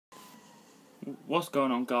What's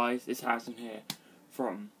going on, guys? It's Harrison here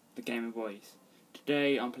from the Gamer Boys.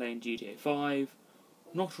 Today I'm playing GTA 5,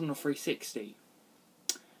 not on the 360.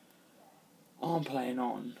 I'm playing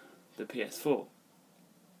on the PS4.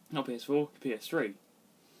 Not PS4, PS3.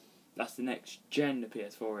 That's the next gen the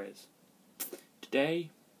PS4 is.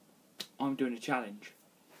 Today I'm doing a challenge.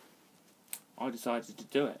 I decided to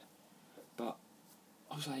do it, but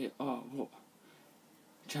I was like, oh, what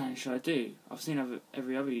challenge should I do? I've seen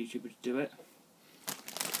every other YouTuber do it.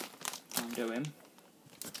 I'm doing.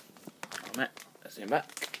 Let's see him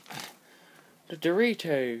back. The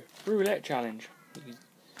Dorito Roulette Challenge. You can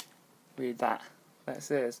read that. That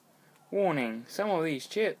says, warning, some of these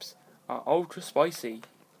chips are ultra spicy.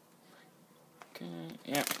 Okay,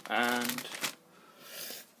 yep, and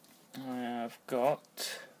I have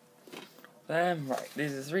got them. Right,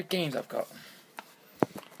 these are the 3 games I've got.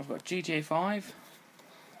 I've got GTA 5,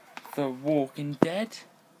 The Walking Dead.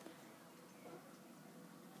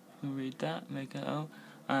 Read that, make it out.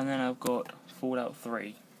 And then I've got Fallout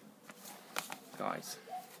 3. Guys.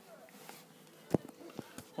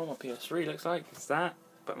 What my PS3 looks like is that,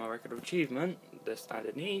 but my record of achievement, just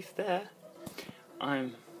underneath there,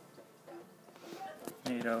 I'm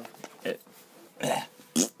made of it.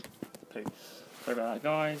 Sorry about that,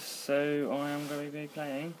 guys. So I am going to be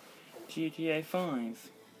playing GTA 5.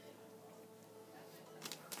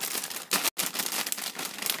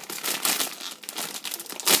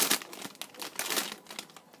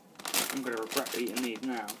 I'm going to regret eating these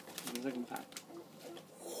now. In the second pack.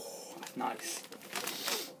 That's nice.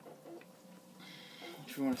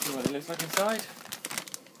 If you want to see what it looks like inside,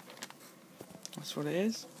 that's what it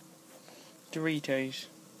is. Doritos.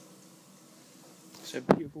 So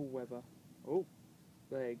beautiful weather. Oh,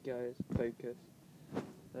 there it goes. Focus.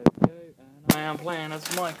 There we go. And I am playing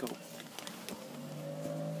as Michael.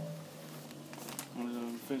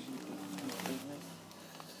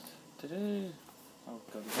 Oh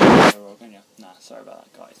god, can you? Nah, sorry about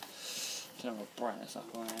that, guys. Turn my brightness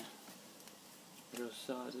up on here. Just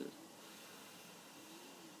started.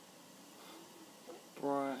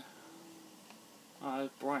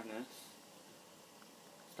 Brightness.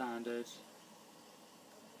 Standard.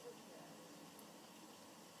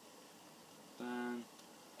 Then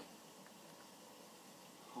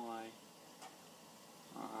high.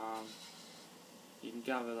 You can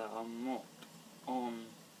gather that I'm not on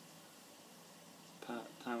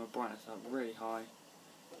turn my brightness up really high.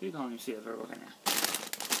 You can't even see it very well, can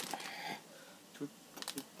you?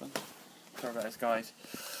 Sorry about this, guys.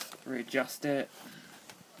 Readjust it.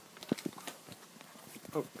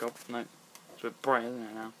 Oh god, no. It's a bit bright, isn't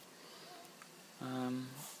it now?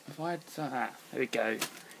 If I had that, there we go.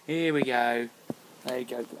 Here we go. There you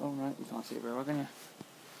go. Oh no, you can't see it very well, can you?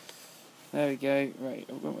 There we go. Right,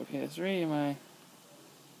 I've got my PS3 and my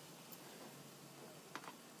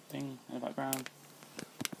thing in the background.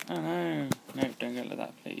 Oh no. No, don't go like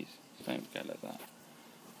that, please. Don't go like that.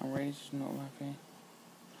 I'm really just not happy.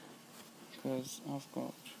 Because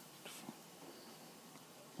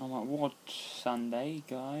I'm at Watch Sunday,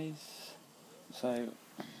 guys. So,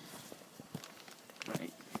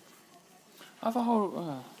 right. I have a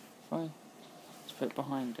whole. If I just put it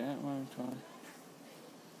behind it, what I'm trying.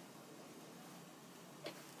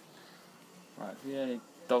 Right, if you hear any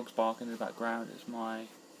dogs barking in the background, it's my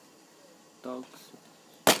dogs.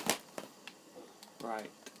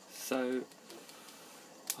 Right, so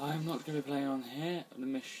I'm not going to be playing on here.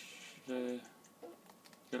 I'm going to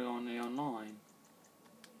go on the online.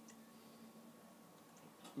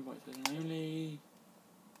 What is it only?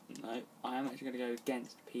 No, I am actually going to go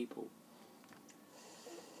against people.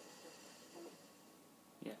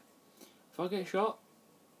 Yeah. If I get shot,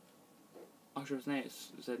 I should have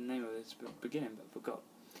said the name of this at the beginning, but I forgot.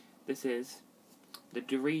 This is the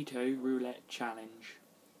Dorito Roulette Challenge.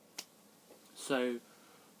 So,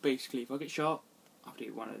 basically, if I get shot, I have to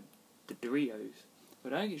eat one of the Doritos. If I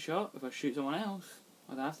don't get shot, if I shoot someone else,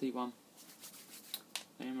 I don't have to eat one.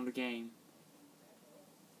 Name of the game.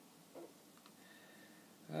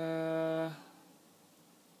 I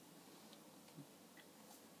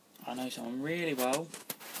know someone really well.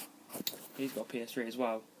 He's got a PS3 as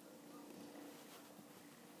well.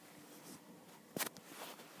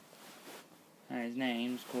 And his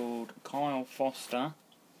name's called Kyle Foster.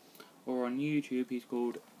 Or on YouTube he's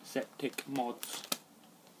called Septic Mods.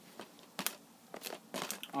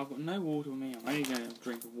 I've got no water with me. I'm only going to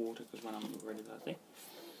drink of water because when I'm really thirsty.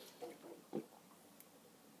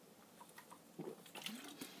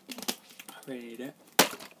 I really need it.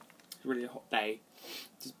 It's really a hot day.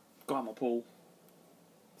 Just got out my pool.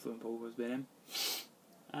 Swimming pool was been in.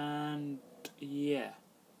 And yeah,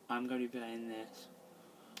 I'm going to be playing this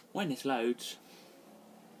when this loads.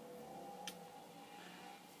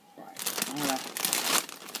 Right, I'm gonna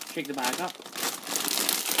shake the bag up.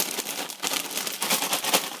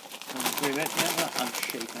 I'm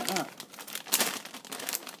shaking it up.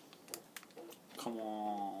 Come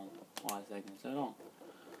on, why is it taking so long?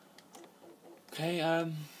 Okay,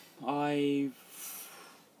 I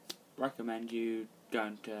recommend you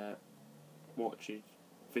going to watch his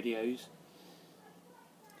videos.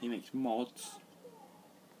 He makes mods,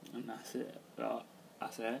 and that's it.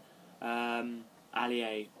 That's it. Ali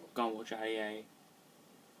A, go and watch Ali A.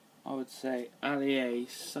 I would say Ali A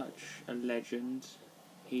is such a legend.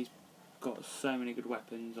 He's got so many good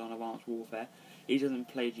weapons on Advanced Warfare. He doesn't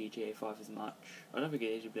play GTA 5 as much. I don't think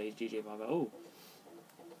he actually plays GTA 5 at all.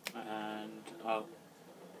 And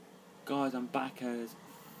guys, I'm back as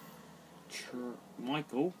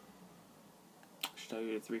Michael. I'll show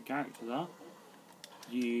you the 3 characters are.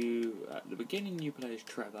 You at the beginning you play as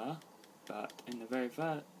Trevor, but in the very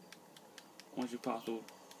first, once you pass all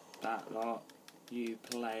that lot, you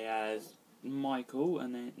play as Michael,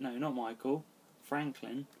 and then no, not Michael,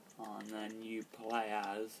 Franklin, and then you play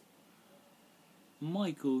as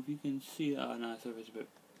Michael. If you can see that, no, sorry, it's a bit.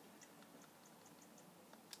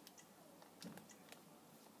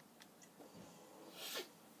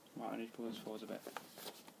 Right, I need to pull this forward a bit.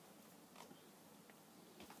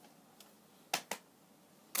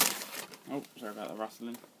 Oh, sorry about the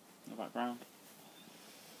rustling in the background.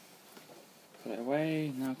 Put it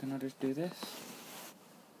away. Now can I just do this?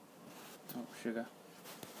 Oh, sugar.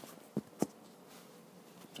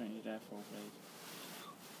 Don't need airful, please.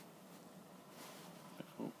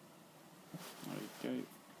 Airful. There we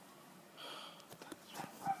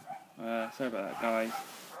go. Sorry about that, guys.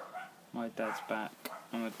 My dad's back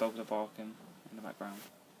and the dogs are barking in the background.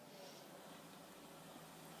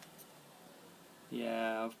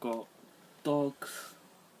 Yeah, I've got dogs.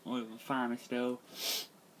 I live in a family still,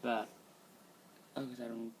 but like I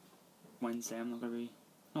said on Wednesday, I'm not gonna be.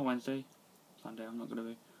 Not Wednesday, Sunday. I'm not gonna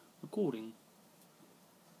be recording.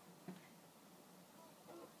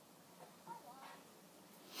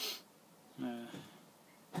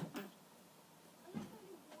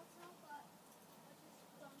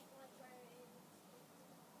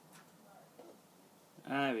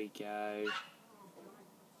 There we go.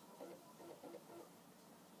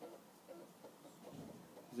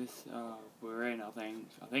 This, we're in, I think.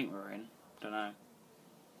 I think we're in. Don't know.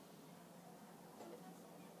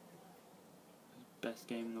 Best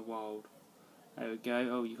game in the world. There we go.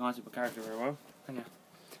 Oh, you can't see my character very well, can you?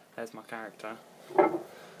 There's my character.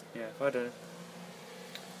 Yeah, if I do,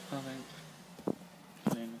 I think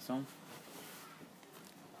playing this on.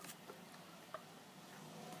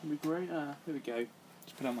 It'll be great. Here we go.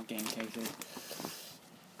 Just put on my game cases.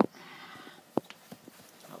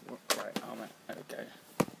 Oh, right, armor. There we go.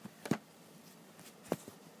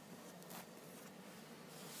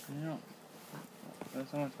 You know,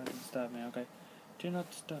 someone's trying to disturb me. Okay, do not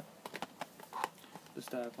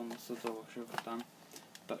disturb on the subtle. I should have done.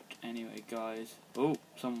 But anyway, guys. Oh,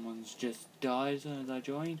 someone's just died as soon as I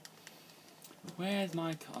joined. Where's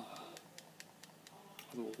my car?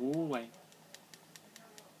 The hallway.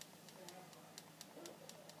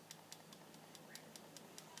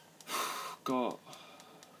 Got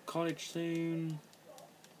college soon.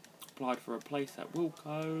 Applied for a place at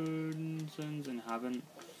Wilkinson's and haven't.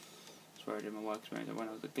 That's where I did my work experience when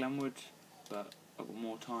I was at Glenwood, but I've got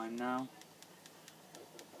more time now.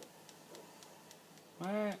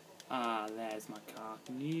 Where? Ah, there's my car.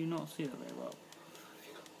 Can you not see that very well?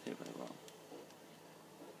 See it very well.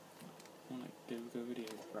 I want to do a good video.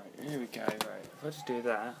 Right, here we go. Right, if I just do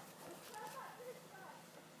that.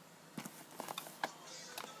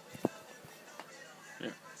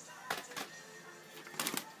 Yeah.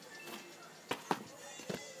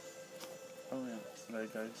 Oh yeah, there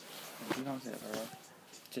it goes. If you can't see it very well,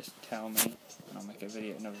 just tell me and I'll make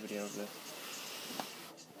another video of this.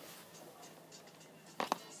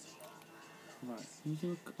 Right, can you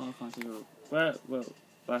see? Oh, I can't see it. Well,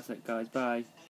 that's it, guys. Bye.